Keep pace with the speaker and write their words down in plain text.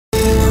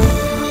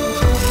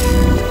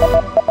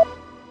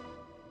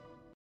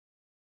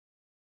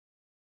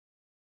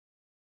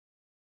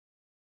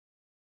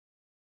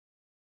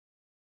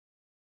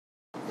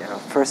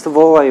First of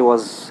all, I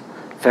was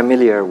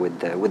familiar with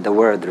the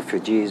word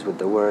refugees, with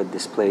the word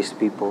displaced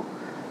people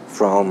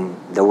from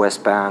the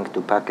West Bank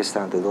to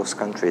Pakistan to those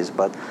countries.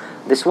 But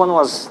this one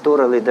was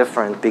totally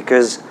different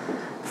because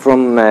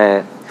from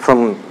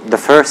the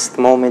first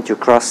moment you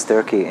cross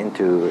Turkey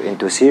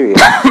into Syria,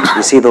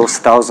 you see those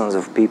thousands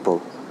of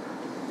people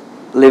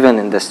living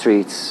in the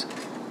streets.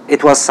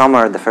 It was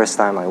summer the first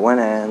time I went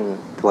in.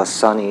 It was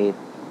sunny.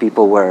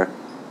 People were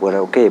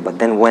okay, but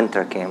then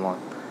winter came on.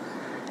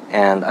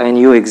 And I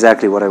knew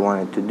exactly what I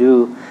wanted to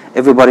do.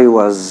 Everybody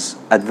was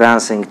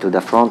advancing to the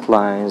front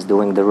lines,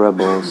 doing the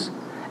rebels,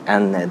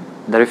 and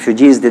the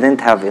refugees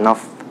didn't have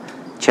enough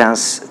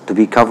chance to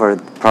be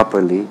covered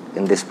properly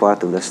in this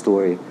part of the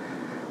story.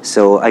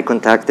 So I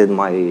contacted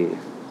my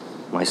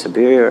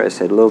superior. I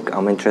said, look,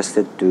 I'm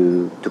interested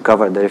to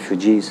cover the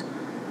refugees,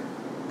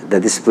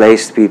 the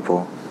displaced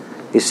people.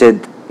 He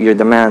said, you're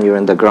the man, you're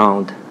on the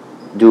ground.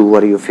 Do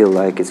what you feel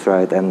like it's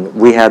right. And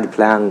we had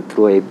planned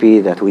through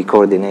AP that we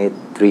coordinate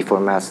 3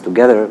 formats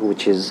together,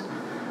 which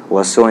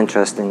was so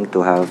interesting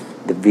to have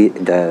the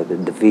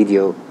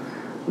video,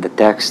 the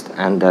text,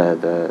 and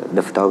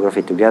the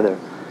photography together.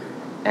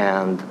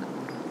 And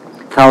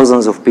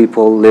thousands of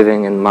people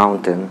living in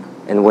mountain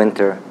in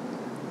winter,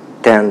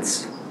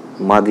 tents,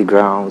 muddy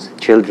grounds,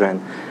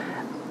 children.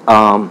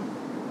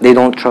 They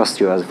don't trust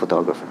you as a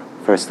photographer,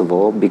 first of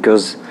all,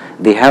 because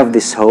they have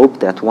this hope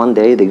that one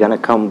day they're gonna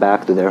come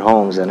back to their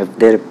homes, and if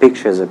their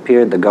pictures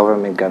appear, the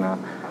government gonna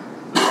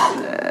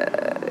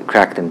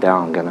crack them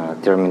down, gonna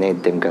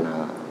terminate them,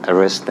 gonna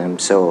arrest them.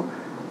 So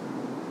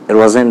it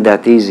wasn't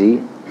that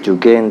easy to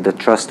gain the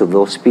trust of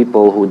those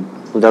people who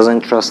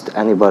doesn't trust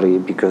anybody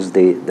because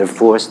they're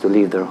forced to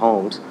leave their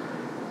homes.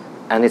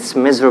 And it's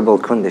miserable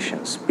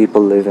conditions.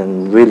 People live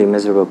in really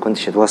miserable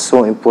conditions. It was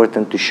so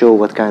important to show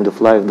what kind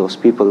of life those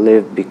people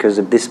live, because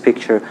if this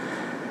picture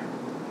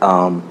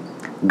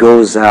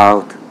goes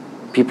out,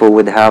 people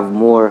would have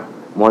more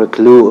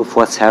clue of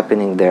what's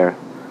happening there.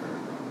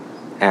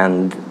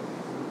 And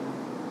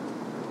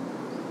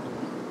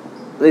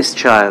this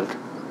child,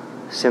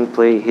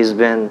 simply, he's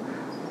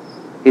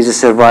a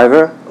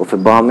survivor of a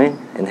bombing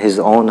in his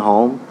own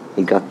home.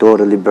 He got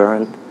totally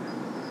burned,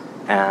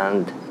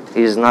 and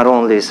he's not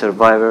only a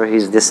survivor,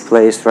 he's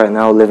displaced right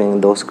now, living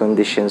in those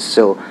conditions.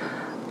 So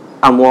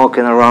I'm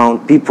walking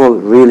around, people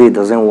really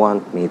doesn't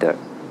want me there.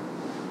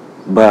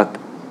 But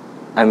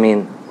I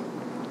mean,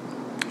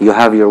 you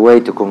have your way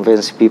to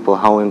convince people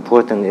how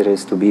important it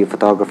is to be a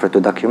photographer, to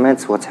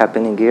document what's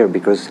happening here,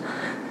 because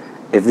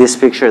if this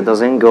picture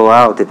doesn't go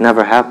out, it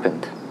never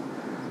happened.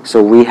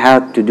 So we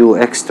had to do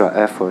extra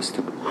efforts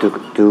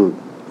to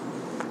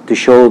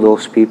show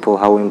those people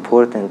how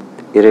important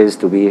it is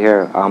to be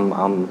here.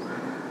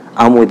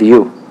 I'm with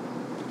you.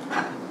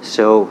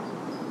 So,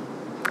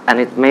 and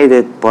it made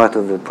it part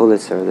of the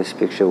Pulitzer, this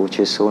picture, which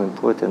is so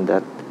important,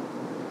 that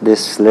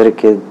this little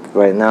kid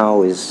right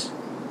now is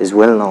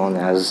well known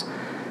as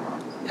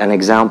an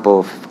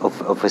example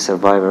of a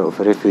survivor, of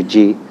a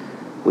refugee,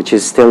 which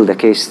is still the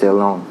case till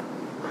now.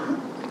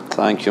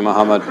 Thank you,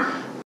 Muhammad.